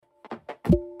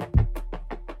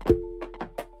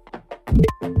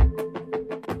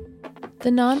The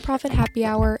Nonprofit Happy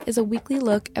Hour is a weekly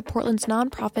look at Portland's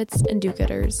nonprofits and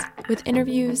do-gooders, with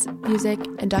interviews, music,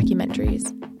 and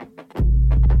documentaries.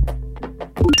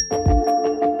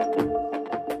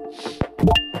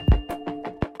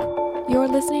 You're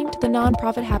listening to the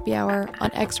Nonprofit Happy Hour on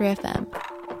X-Ray FM,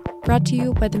 brought to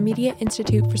you by the Media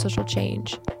Institute for Social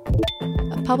Change,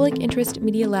 a public interest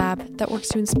media lab that works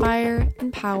to inspire,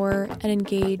 empower, and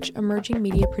engage emerging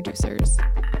media producers.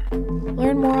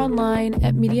 Learn more online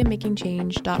at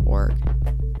MediaMakingChange.org.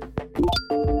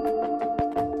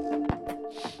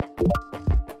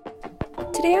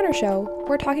 Today on our show,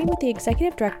 we're talking with the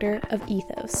executive director of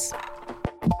Ethos.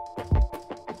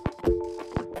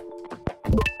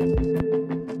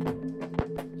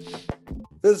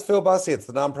 This is Phil Bussey. It's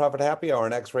the Nonprofit Happy Hour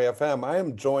on X-Ray FM. I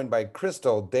am joined by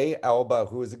Crystal De Alba,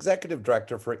 who is executive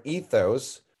director for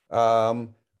Ethos, a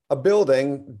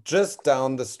building just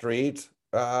down the street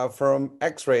from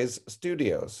X-Ray's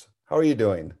studios. How are you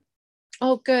doing?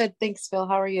 Oh, good. Thanks, Phil.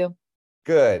 How are you?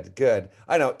 Good, good.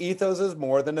 I know Ethos is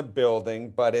more than a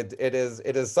building, but it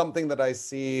is something that I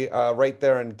see right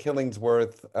there in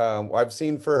Killingsworth. I've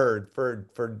seen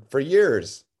for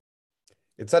years.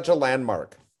 It's such a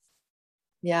landmark.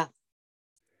 Yeah.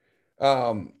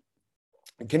 Can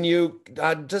you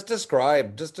just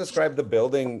describe the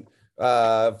building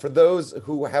for those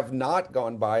who have not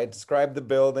gone by it? Describe the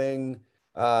building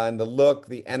and the look,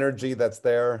 the energy that's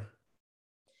there.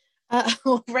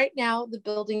 Well, right now the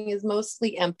building is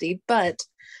mostly empty, but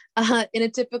in a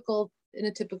typical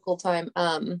time,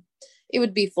 it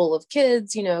would be full of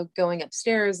kids, going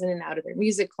upstairs in and out of their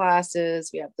music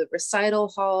classes. We have the recital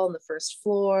hall on the first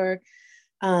floor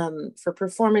for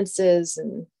performances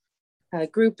and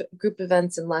group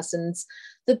events and lessons.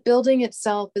 The building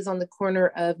itself is on the corner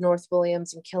of North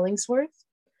Williams and Killingsworth.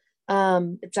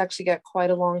 It's actually got quite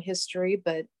a long history,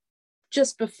 but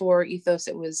just before Ethos,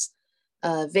 it was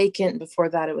vacant. Before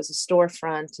that, it was a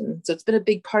storefront. And so it's been a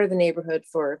big part of the neighborhood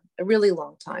for a really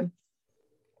long time.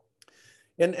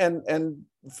 And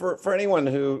for anyone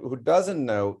who doesn't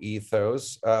know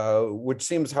Ethos, which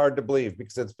seems hard to believe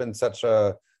because it's been such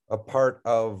a part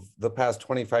of the past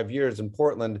 25 years in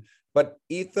Portland, but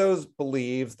Ethos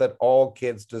believes that all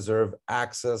kids deserve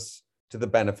access to the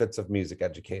benefits of music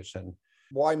education.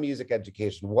 Why music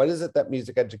education? What is it that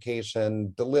music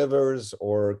education delivers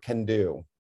or can do?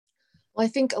 Well, I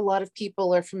think a lot of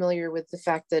people are familiar with the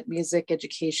fact that music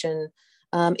education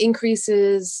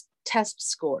increases test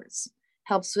scores,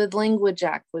 helps with language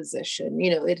acquisition.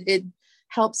 It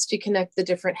helps to connect the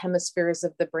different hemispheres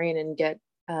of the brain and get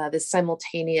this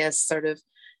simultaneous sort of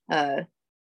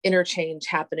interchange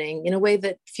happening in a way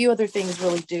that few other things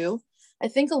really do. I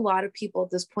think a lot of people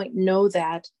at this point know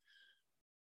that,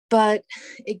 but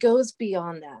it goes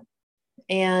beyond that.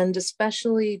 And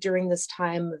especially during this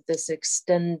time of this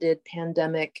extended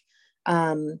pandemic,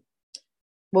 what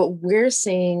we're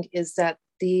seeing is that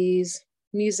these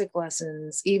music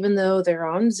lessons, even though they're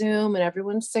on Zoom and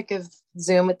everyone's sick of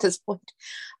Zoom at this point,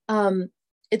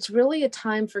 it's really a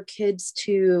time for kids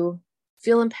to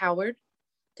feel empowered,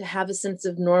 to have a sense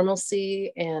of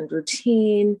normalcy and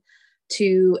routine,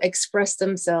 to express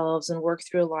themselves and work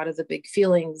through a lot of the big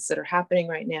feelings that are happening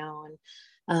right now.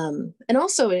 And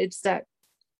also it's that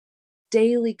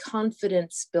daily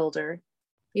confidence builder,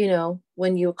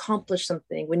 when you accomplish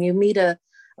something, when you meet a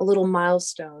little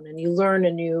milestone and you learn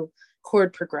a new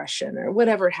chord progression or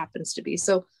whatever it happens to be.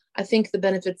 So I think the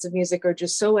benefits of music are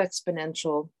just so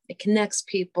exponential. It connects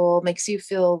people, makes you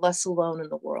feel less alone in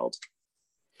the world.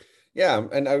 Yeah,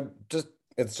 and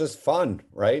it's just fun,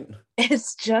 right?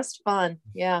 It's just fun.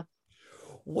 Yeah.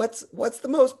 What's the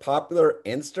most popular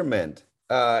instrument?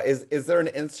 Is there an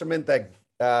instrument that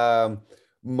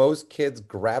most kids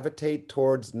gravitate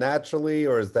towards naturally,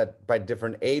 or is that by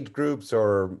different age groups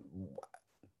or?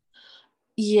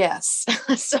 Yes.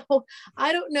 So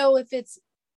I don't know if it's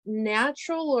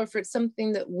natural or if it's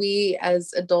something that we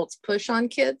as adults push on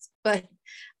kids, but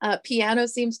piano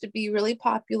seems to be really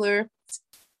popular. It's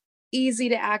easy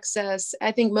to access.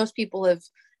 I think most people have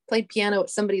played piano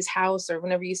at somebody's house, or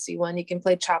whenever you see one, you can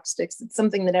play chopsticks. It's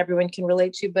something that everyone can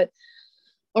relate to,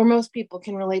 or most people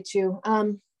can relate to.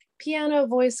 Piano,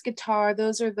 voice, guitar,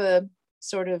 those are the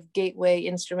sort of gateway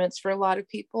instruments for a lot of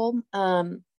people.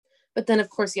 But then, of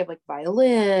course, you have like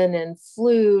violin and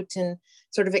flute and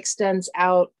sort of extends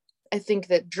out. I think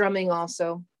that drumming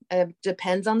also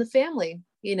depends on the family.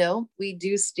 We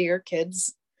do steer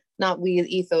kids, not we at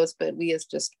Ethos, but we as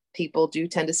just people do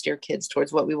tend to steer kids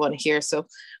towards what we want to hear. So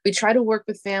we try to work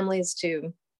with families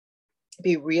to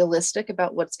be realistic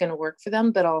about what's going to work for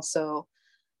them, but also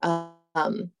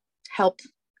help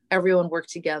everyone work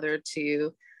together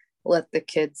to let the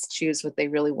kids choose what they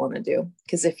really want to do.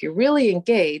 Because if you're really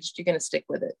engaged, you're going to stick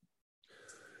with it.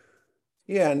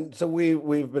 Yeah, and so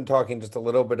we've been talking just a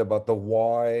little bit about the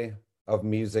why of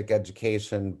music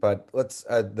education, but let's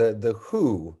the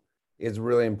who is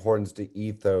really important to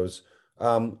ethos.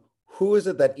 Who is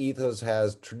it that ethos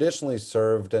has traditionally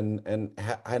served, and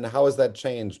how has that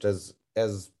changed as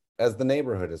the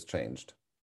neighborhood has changed?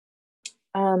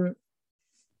 Um,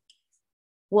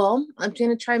 well, I'm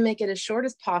going to try and make it as short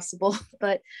as possible,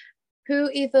 but who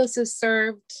ethos has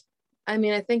served, I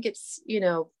mean, I think it's,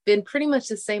 been pretty much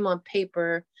the same on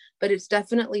paper, but it's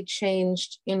definitely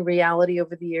changed in reality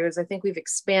over the years. I think we've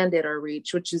expanded our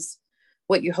reach, which is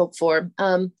what you hope for.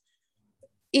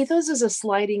 Ethos is a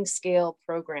sliding scale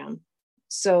program.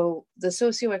 So the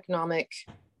socioeconomic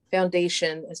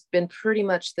foundation has been pretty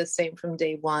much the same from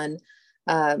day one.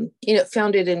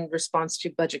 Founded in response to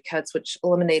budget cuts, which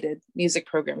eliminated music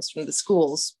programs from the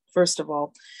schools, first of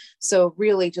all. So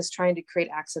really just trying to create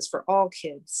access for all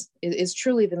kids is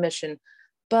truly the mission,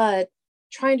 but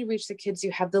trying to reach the kids who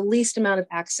have the least amount of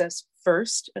access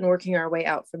first and working our way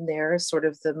out from there is sort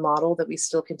of the model that we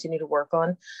still continue to work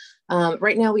on.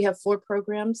 Right now we have 4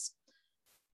 programs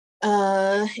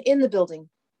in the building: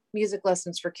 music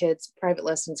lessons for kids, private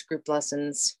lessons, group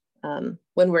lessons.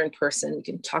 When we're in person, we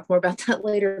can talk more about that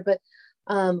later, but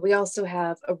we also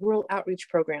have a rural outreach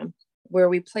program where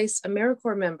we place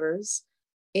AmeriCorps members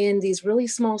in these really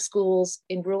small schools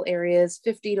in rural areas,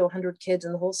 50 to 100 kids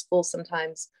in the whole school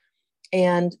sometimes.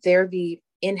 And they're the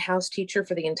in-house teacher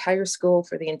for the entire school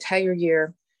for the entire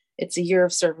year. It's a year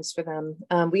of service for them.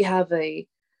 We have a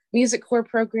music corps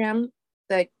program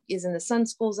that is in the Sun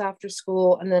schools after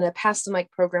school, and then a Pass the Mic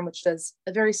program, which does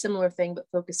a very similar thing, but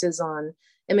focuses on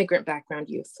immigrant background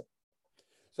youth.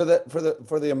 So that for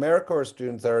the AmeriCorps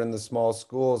students that are in the small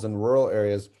schools in rural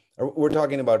areas, we're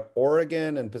talking about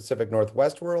Oregon and Pacific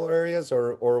Northwest rural areas,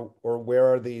 or where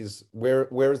are these?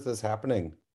 Where is this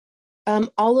happening?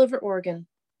 All over Oregon.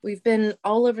 We've been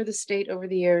all over the state over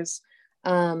the years.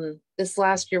 This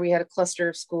last year, we had a cluster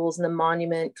of schools in the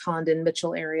Monument, Condon,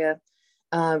 Mitchell area.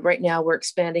 Right now, we're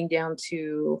expanding down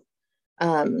to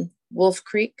Wolf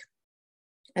Creek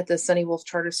at the Sunny Wolf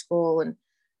Charter School, and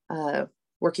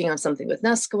working on something with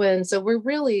Neskowin. So we're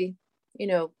really,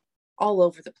 all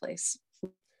over the place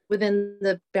within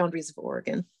the boundaries of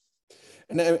Oregon.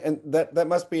 And that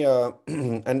must be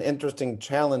an interesting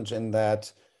challenge in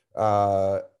that,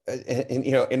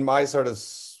 in my sort of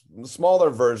smaller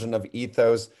version of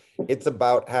ethos, it's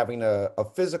about having a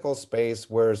physical space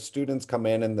where students come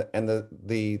in and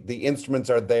the instruments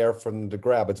are there for them to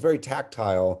grab. It's very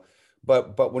tactile,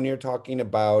 but when you're talking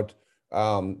about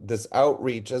this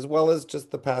outreach as well as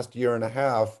just the past year and a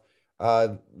half,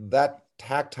 that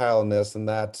tactileness and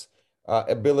that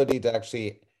ability to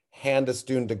actually hand a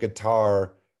student a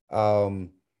guitar,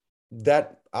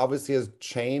 that obviously has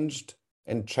changed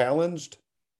and challenged.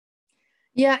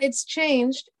 Yeah, it's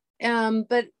changed,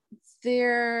 but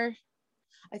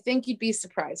I think you'd be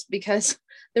surprised because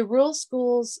the rural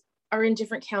schools are in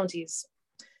different counties.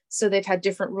 So they've had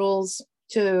different rules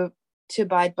to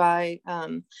abide by.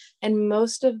 And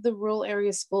most of the rural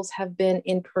area schools have been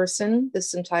in person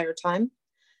this entire time.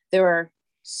 There are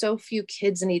so few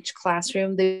kids in each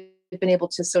classroom. They've been able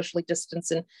to socially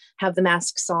distance and have the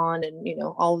masks on and,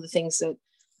 all of the things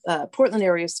that Portland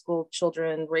area school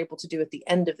children were able to do at the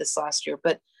end of this last year.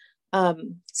 But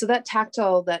so that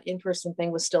tactile, that in-person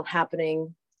thing was still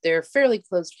happening. They're fairly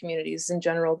closed communities in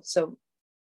general. So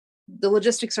the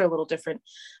logistics are a little different.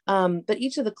 But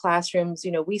each of the classrooms,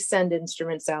 we send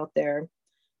instruments out there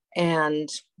and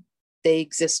they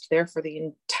exist there for the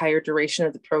entire duration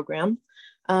of the program.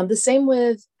 The same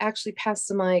with actually Pass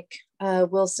the Mic.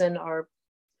 Wilson, our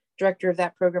director of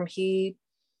that program, he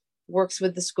works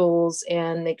with the schools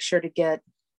and makes sure to get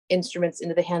instruments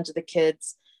into the hands of the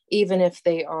kids, even if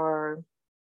they are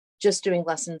just doing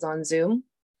lessons on Zoom.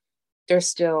 They're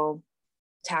still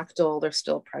tactile, they're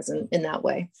still present in that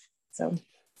way. So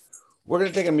we're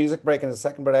going to take a music break in a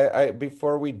second, but I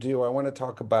before we do, I want to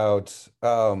talk about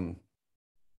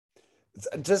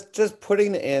just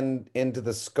putting into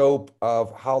the scope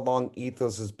of how long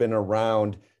ethos has been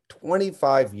around.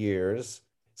 25 years.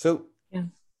 So yeah.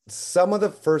 Some of the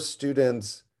first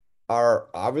students are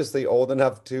obviously old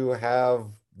enough to have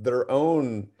their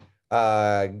own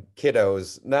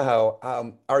kiddos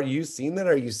now. Are you seeing that?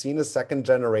 Are you seeing a second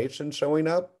generation showing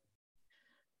up?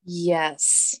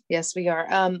 Yes, we are.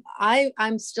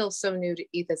 I'm still so new to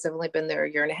Ethos. I've only been there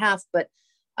a year and a half, but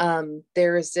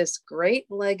there is this great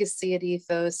legacy at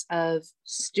Ethos of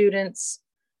students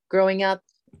growing up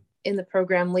in the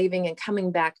program, leaving and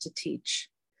coming back to teach,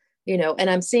 and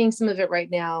I'm seeing some of it right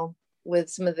now with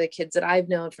some of the kids that I've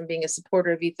known from being a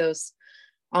supporter of Ethos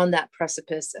on that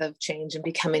precipice of change and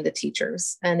becoming the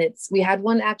teachers. And we had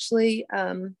one actually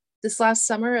this last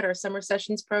summer at our summer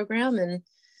sessions program.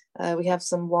 And we have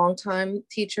some longtime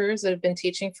teachers that have been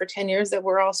teaching for 10 years that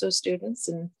were also students.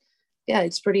 And yeah,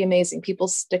 it's pretty amazing. People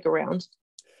stick around.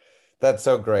 That's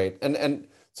so great. And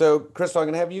so, Crystal, I'm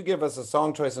going to have you give us a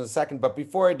song choice in a second. But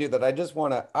before I do that, I just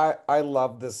want to, I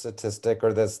love this statistic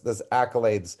or this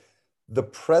accolades. The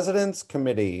President's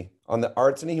Committee on the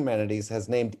Arts and Humanities has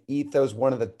named Ethos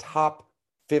one of the top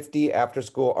 50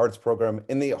 after-school arts program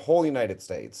in the whole United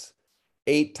States,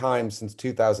 8 times since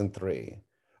 2003.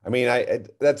 I mean,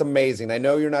 that's amazing. I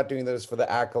know you're not doing this for the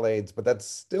accolades, but that's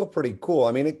still pretty cool.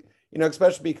 I mean,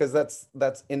 especially because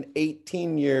that's in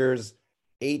 18 years,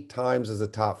 8 times as a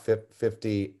top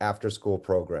 50 after-school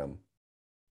program.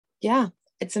 Yeah,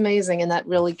 it's amazing. And that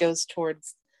really goes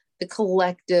towards the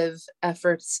collective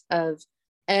efforts of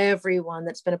everyone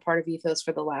that's been a part of Ethos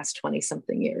for the last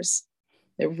 20-something years.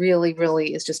 It really,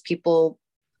 really is just people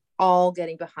all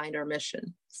getting behind our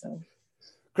mission. So,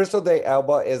 Crystal de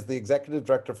Alba is the executive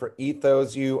director for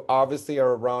Ethos. You obviously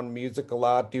are around music a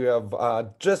lot. Do you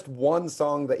have just one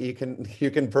song that you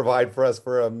can provide for us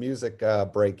for a music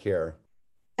break here?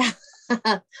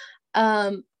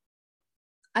 I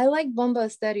like Bomba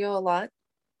Estéreo a lot.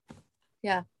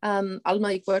 Yeah, Alma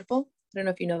y Cuerpo. I don't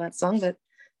know if you know that song, but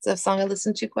it's a song I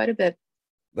listen to quite a bit.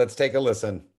 Let's take a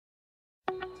listen.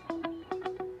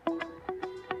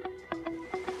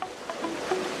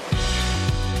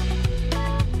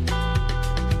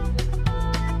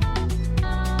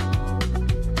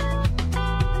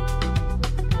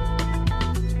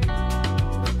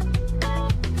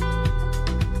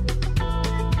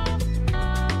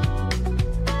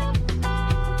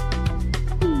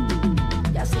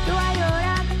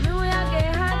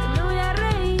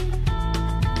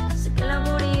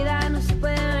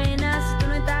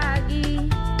 No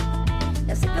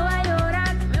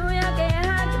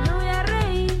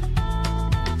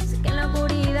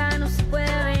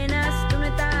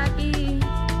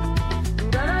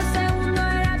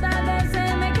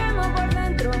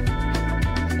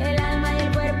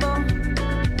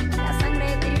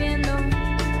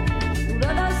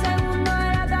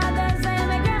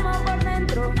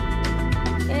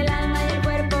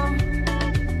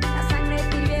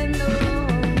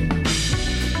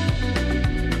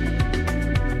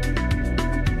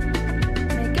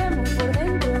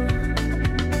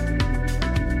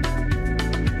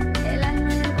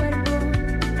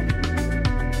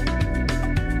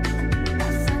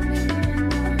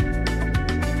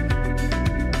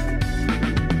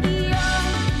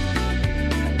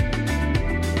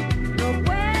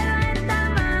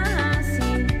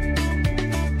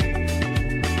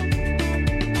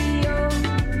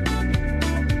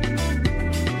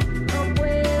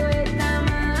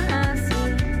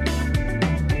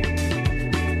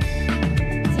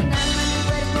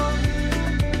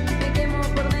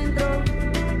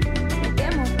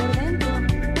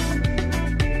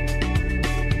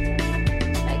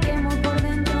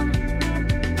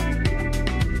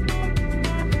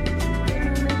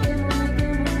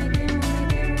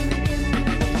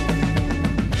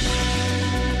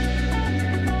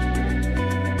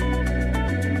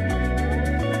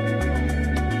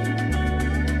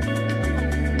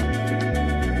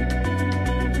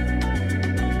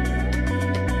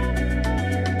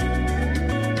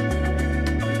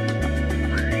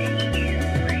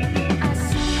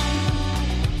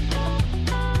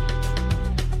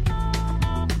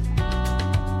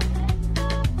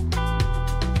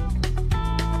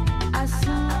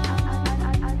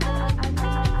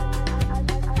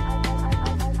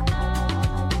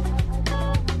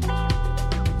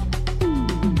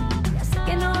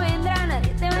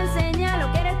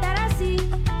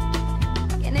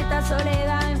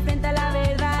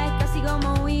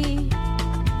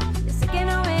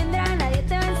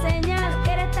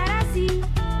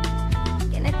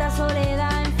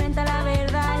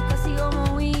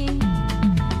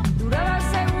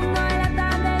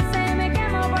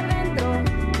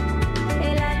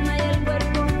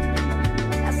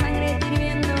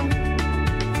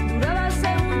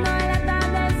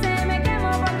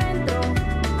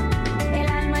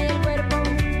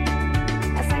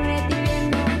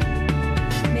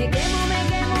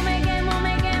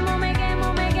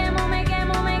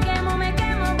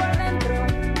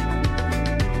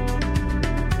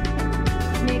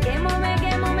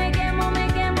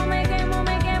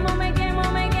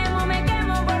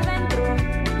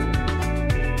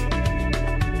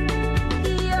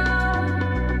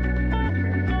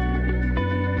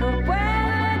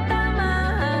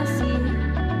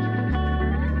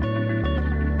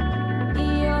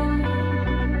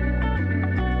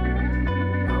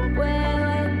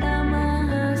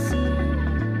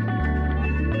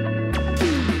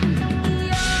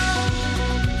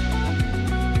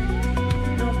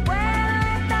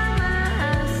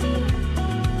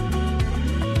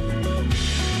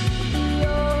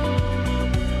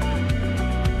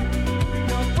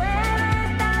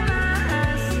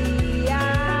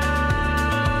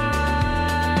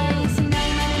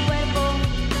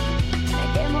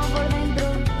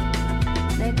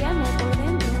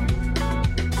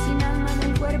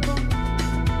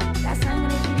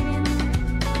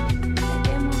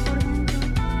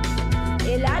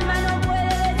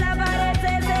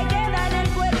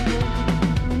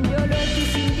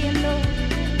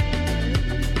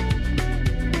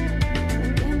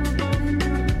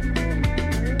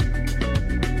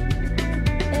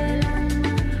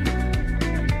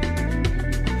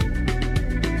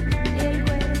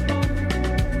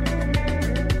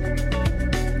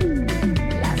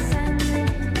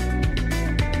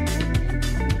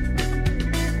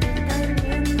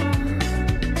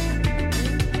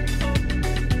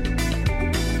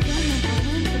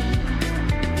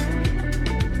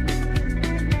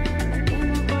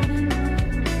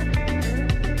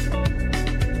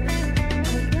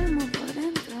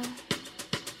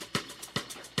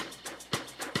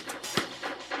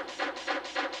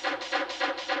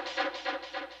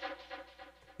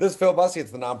This is Phil Bussey.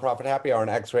 It's the Nonprofit Happy Hour on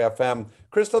X-Ray FM.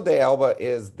 Crystal De Alba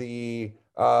is the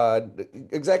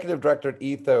executive director at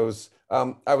Ethos.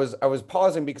 I was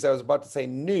pausing because I was about to say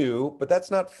new, but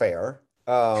that's not fair.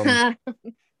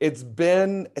 It's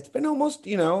been almost,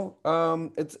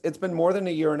 it's been more than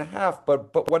a year and a half,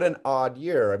 but what an odd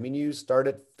year. I mean, you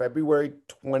started February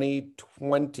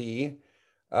 2020,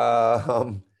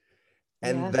 um,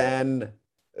 and Yeah. then,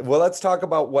 well, let's talk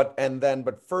about what and then.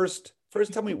 But first,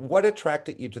 tell me what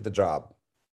attracted you to the job.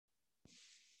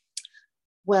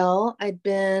 Well, I'd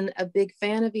been a big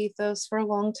fan of Ethos for a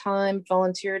long time,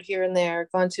 volunteered here and there,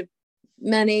 gone to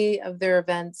many of their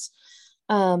events,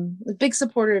 a big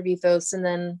supporter of Ethos. And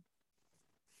then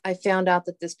I found out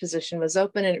that this position was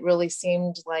open and it really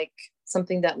seemed like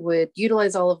something that would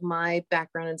utilize all of my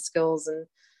background and skills. And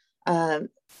um,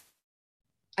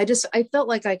 I felt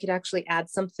like I could actually add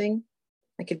something.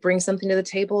 I could bring something to the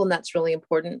table, and that's really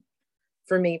important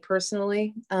for me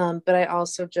personally. But I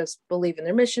also just believe in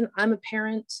their mission. I'm a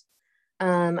parent.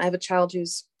 I have a child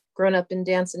who's grown up in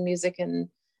dance and music and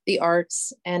the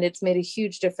arts, and it's made a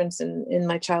huge difference in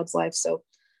my child's life. So,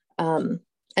 and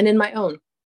in my own.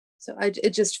 So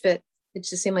it just fit. It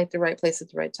just seemed like the right place at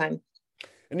the right time.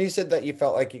 And you said that you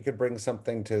felt like you could bring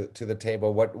something to the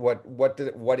table.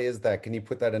 What is that? Can you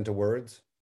put that into words?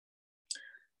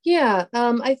 Yeah,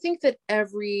 I think that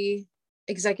every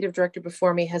executive director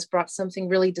before me has brought something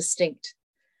really distinct.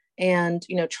 And,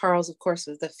 Charles, of course,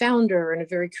 was the founder and a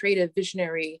very creative,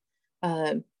 visionary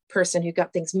person who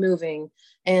got things moving.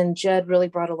 And Jed really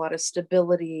brought a lot of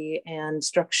stability and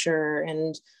structure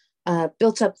and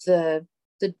built up the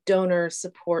donor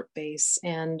support base.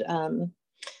 And,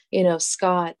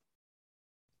 Scott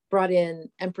brought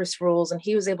in Empress rules, and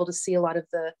he was able to see a lot of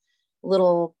the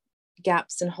little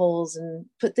gaps and holes and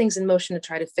put things in motion to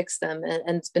try to fix them.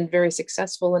 And it's been very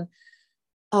successful.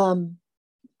 And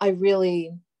I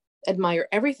really admire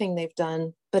everything they've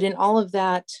done. But in all of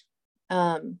that,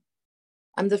 I'm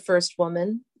the first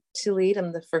woman to lead.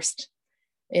 I'm the first,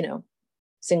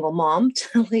 single mom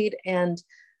to lead. And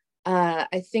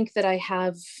I think that I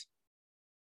have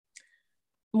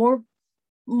more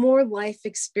life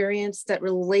experience that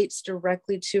relates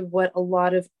directly to what a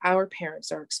lot of our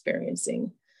parents are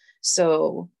experiencing.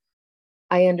 So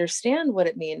I understand what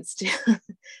it means to,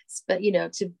 but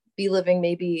to be living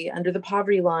maybe under the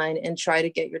poverty line and try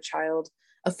to get your child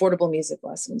affordable music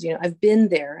lessons. I've been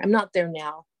there. I'm not there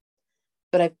now,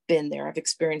 but I've been there. I've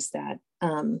experienced that.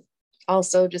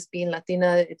 Also, just being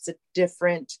Latina, it's a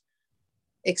different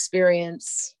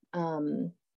experience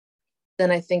than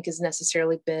I think has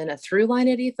necessarily been a through line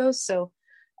at Ethos. So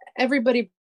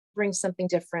everybody brings something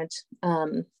different.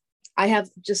 I have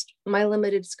just my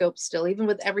limited scope still, even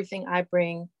with everything I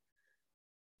bring,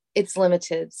 it's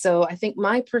limited. So I think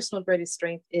my personal greatest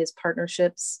strength is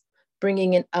partnerships,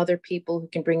 bringing in other people who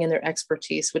can bring in their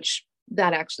expertise, which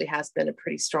that actually has been a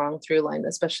pretty strong through line,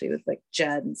 especially with like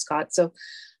Jed and Scott. So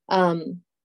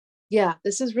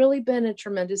this has really been a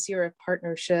tremendous year of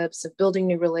partnerships, of building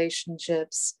new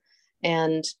relationships.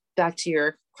 And back to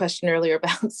your question earlier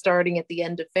about starting at the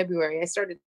end of February, I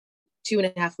started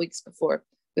 2.5 weeks before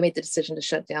we made the decision to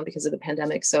shut down because of the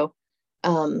pandemic. So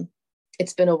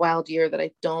it's been a wild year that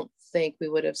I don't think we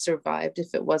would have survived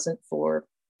if it wasn't for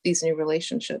these new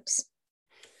relationships.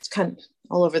 It's kind of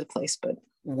all over the place, but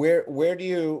Where do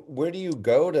you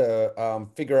go to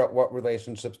figure out what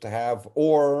relationships to have,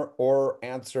 or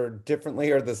answer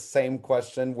differently or the same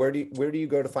question? Where do you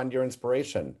go to find your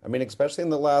inspiration? I mean, especially in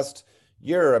the last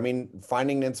year, I mean,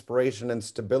 finding inspiration and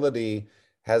stability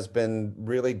has been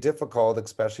really difficult,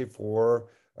 especially for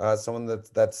someone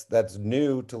that's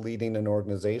new to leading an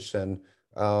organization.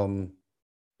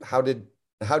 How did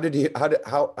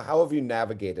how have you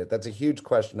navigated? That's a huge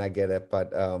question. I get it,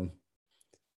 but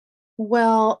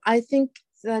well, I think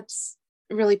that's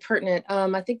really pertinent.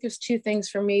 I think there's two things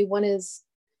for me. One is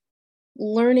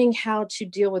learning how to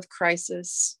deal with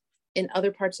crisis in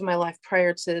other parts of my life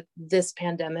prior to this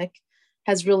pandemic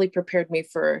has really prepared me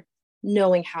for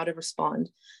knowing how to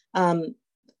respond.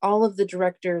 All of the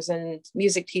directors and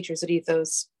music teachers at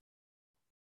Ethos,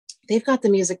 they've got the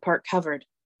music part covered.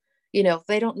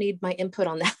 They don't need my input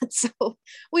on that. So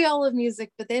we all love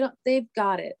music, but they've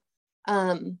got it.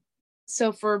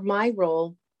 So for my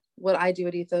role, what I do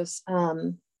at Ethos,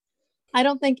 I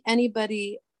don't think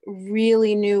anybody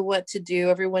really knew what to do.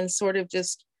 Everyone's sort of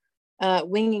just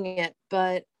winging it,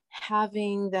 but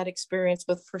having that experience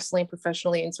both personally and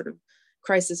professionally in sort of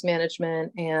crisis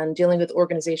management and dealing with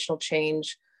organizational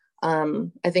change,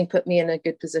 I think put me in a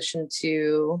good position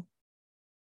to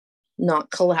not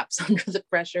collapse under the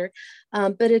pressure.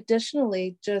 But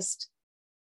additionally, just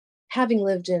having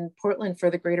lived in Portland for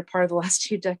the greater part of the last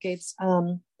 2 decades,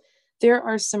 there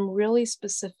are some really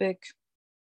specific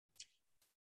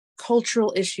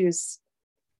cultural issues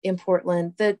in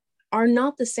Portland that are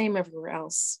not the same everywhere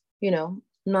else.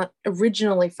 Not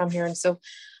originally from here. And so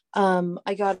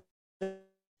I got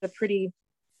a pretty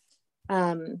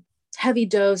heavy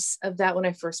dose of that when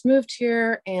I first moved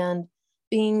here, and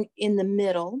being in the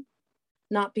middle,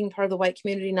 not being part of the white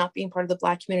community, not being part of the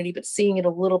Black community, but seeing it a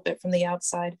little bit from the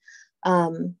outside. I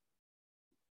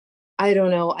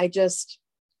don't know. I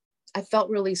felt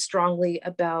really strongly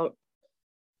about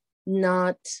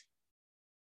not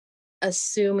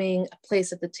assuming a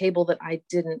place at the table that I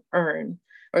didn't earn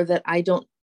or that I don't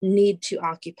need to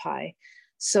occupy.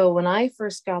 So when I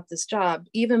first got this job,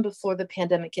 even before the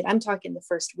pandemic hit, I'm talking the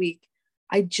first week,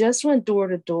 I just went door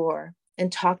to door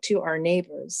and talked to our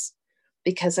neighbors,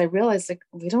 because I realized like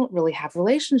we don't really have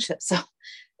relationships. So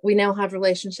we now have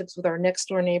relationships with our next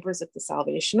door neighbors at the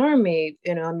Salvation Army.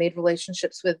 I made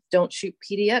relationships with Don't Shoot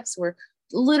PDX. We're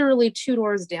literally 2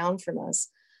 doors down from us.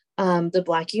 The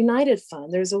Black United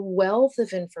Fund. There's a wealth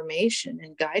of information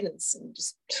and guidance, and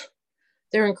just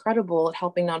they're incredible at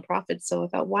helping nonprofits. So I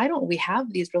thought, why don't we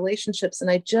have these relationships?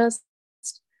 And I just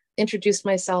introduced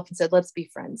myself and said, let's be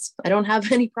friends. I don't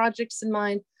have any projects in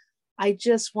mind. I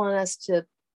just want us to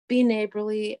be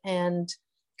neighborly and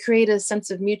create a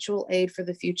sense of mutual aid for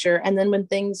the future. And then when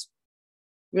things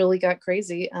really got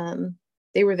crazy,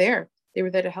 they were there. They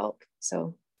were there to help.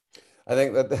 So I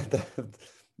think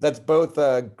that's both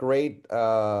a great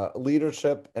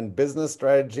leadership and business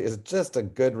strategy. Is just a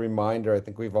good reminder I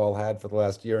think we've all had for the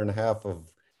last year and a half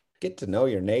of get to know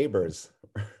your neighbors.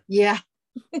 Yeah.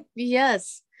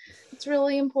 Yes. It's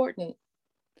really important.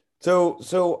 So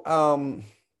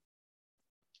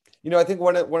I think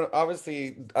one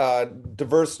obviously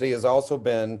diversity has also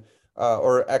been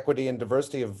or equity and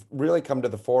diversity have really come to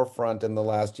the forefront in the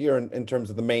last year in terms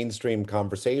of the mainstream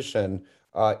conversation.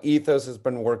 Ethos has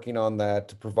been working on that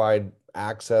to provide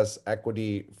access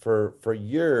equity for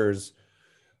years.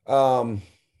 How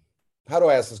do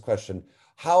I ask this question?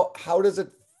 How does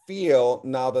it feel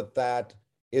now that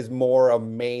is more a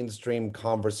mainstream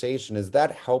conversation? Is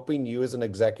that helping you as an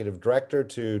executive director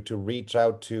to reach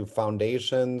out to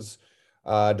foundations?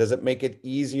 Does it make it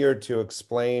easier to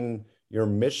explain your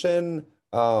mission?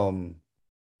 How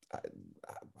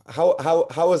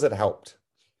has it helped?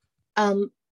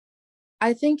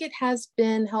 I think it has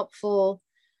been helpful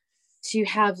to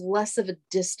have less of a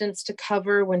distance to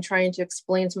cover when trying to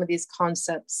explain some of these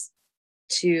concepts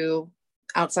to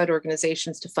outside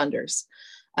organizations, to funders.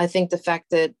 I think the fact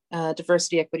that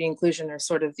diversity, equity, inclusion are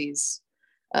sort of these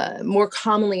more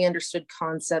commonly understood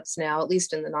concepts now, at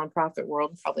least in the nonprofit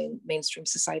world, probably in mainstream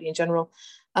society in general,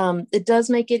 it does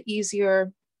make it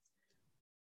easier.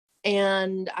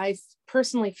 And I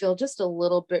personally feel just a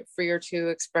little bit freer to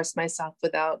express myself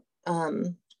without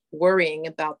worrying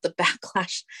about the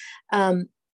backlash.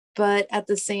 But at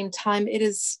the same time,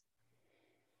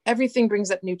 everything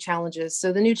brings up new challenges.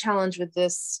 So the new challenge with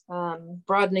this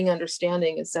broadening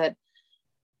understanding is that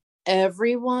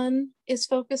everyone is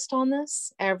focused on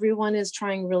this. Everyone is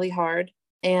trying really hard.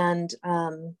 And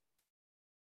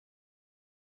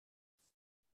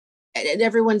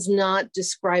everyone's not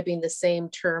describing the same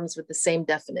terms with the same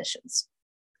definitions.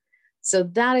 So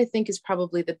that I think is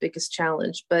probably the biggest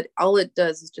challenge, but all it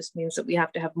does is just means that we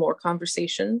have to have more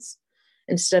conversations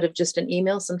instead of just an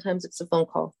email. Sometimes it's a phone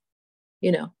call.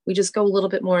 We just go a little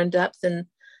bit more in depth. And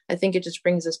I think it just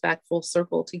brings us back full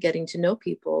circle to getting to know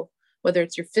people, whether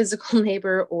it's your physical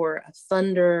neighbor or a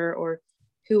funder or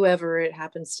whoever it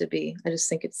happens to be. I just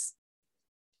think it's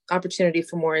opportunity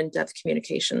for more in-depth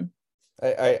communication.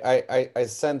 I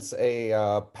sense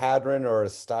a pattern or a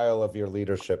style of your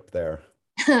leadership there.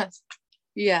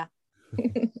 Yeah.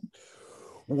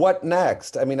 What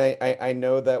next? I mean, I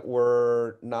know that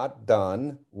we're not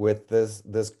done with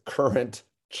this current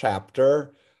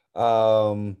chapter,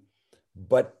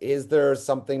 but is there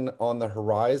something on the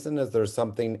horizon? Is there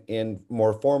something in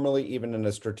more formally, even in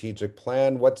a strategic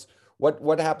plan?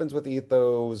 What happens with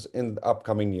Ethos in the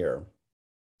upcoming year?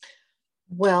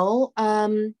 Well,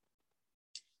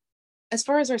 as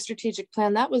far as our strategic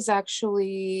plan, that was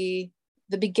actually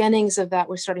the beginnings of that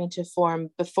were starting to form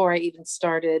before I even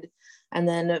started. And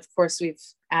then, of course, we've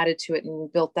added to it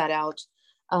and built that out.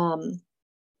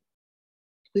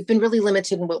 We've been really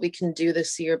limited in what we can do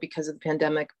this year because of the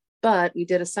pandemic, but we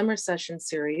did a summer session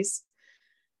series,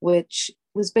 which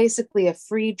was basically a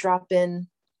free drop-in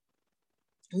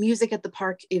music at the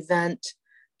park event.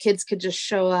 Kids could just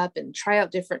show up and try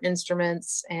out different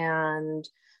instruments and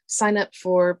sign up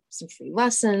for some free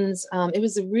lessons. It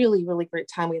was a really, really great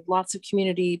time. We had lots of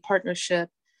community partnership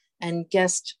and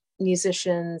guest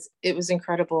musicians. It was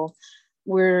incredible.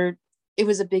 It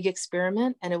was a big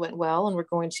experiment and it went well, and we're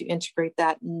going to integrate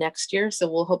that next year.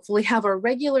 So we'll hopefully have our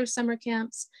regular summer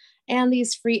camps and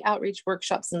these free outreach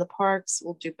workshops in the parks.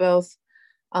 We'll do both.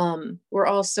 We're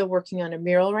also working on a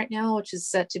mural right now, which is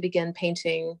set to begin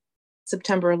painting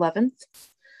September 11th.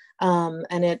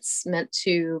 And it's meant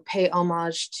to pay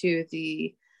homage to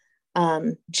the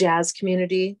jazz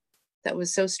community that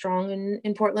was so strong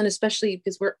in Portland, especially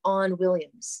because we're on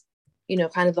Williams,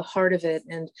 kind of the heart of it.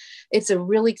 And it's a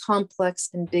really complex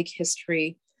and big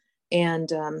history. And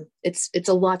it's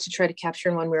a lot to try to capture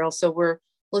in one mural. So we're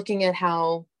looking at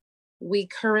how we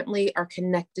currently are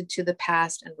connected to the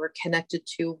past, and we're connected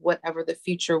to whatever the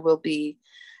future will be.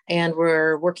 And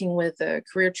we're working with a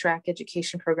career track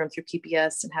education program through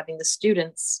PBS and having the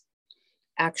students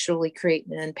actually create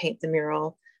and paint the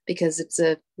mural, because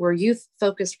we're a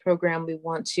youth-focused program. We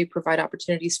want to provide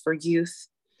opportunities for youth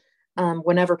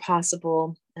whenever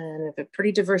possible. And we have a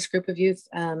pretty diverse group of youth.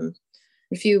 A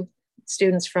few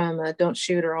students from Don't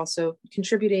Shoot are also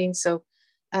contributing. So,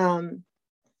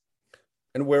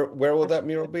 and where will that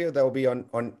mural be? That will be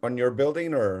on your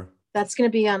building, or? That's going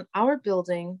to be on our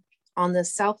building, on the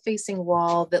south-facing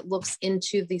wall that looks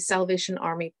into the Salvation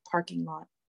Army parking lot.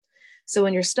 So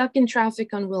when you're stuck in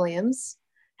traffic on Williams,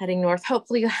 heading north,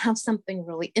 hopefully you'll have something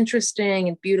really interesting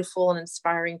and beautiful and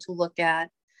inspiring to look at.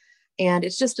 And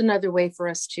it's just another way for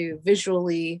us to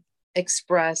visually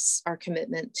express our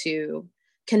commitment to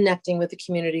connecting with the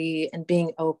community and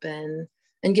being open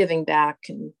and giving back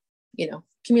and,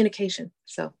 communication.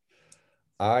 So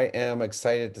I am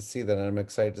excited to see that. I'm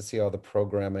excited to see all the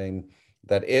programming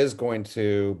that is going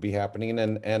to be happening,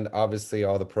 and obviously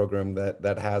all the program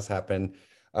that has happened.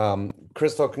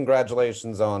 Crystal,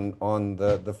 congratulations on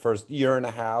the first year and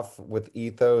a half with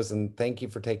Ethos, and thank you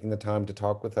for taking the time to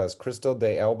talk with us. Crystal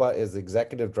de Elba is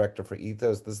Executive Director for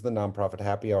Ethos. This is the Nonprofit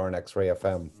Happy Hour on X-Ray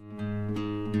FM.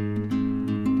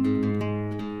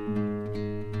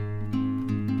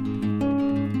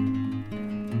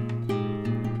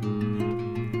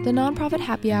 The Nonprofit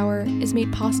Happy Hour is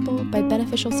made possible by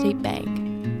Beneficial State Bank,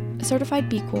 a certified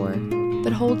B Corp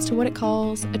that holds to what it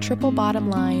calls a triple bottom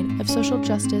line of social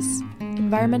justice,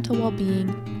 environmental well-being,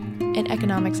 and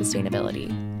economic sustainability.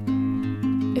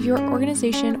 If your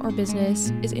organization or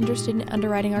business is interested in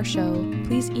underwriting our show,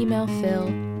 please email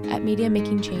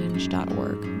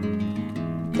phil@mediamakingchange.org.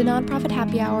 The Nonprofit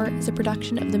Happy Hour is a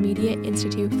production of the Media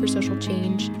Institute for Social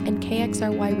Change and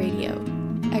KXRY Radio,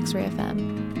 X-Ray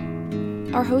FM.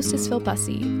 Our host is Phil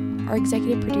Bussey. Our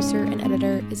executive producer and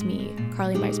editor is me,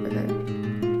 Carly Meisberger.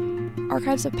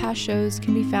 Archives of past shows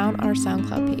can be found on our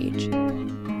SoundCloud page.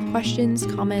 Questions,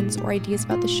 comments, or ideas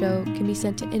about the show can be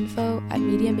sent to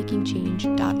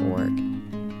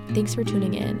info@mediamakingchange.org. Thanks for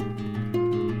tuning in.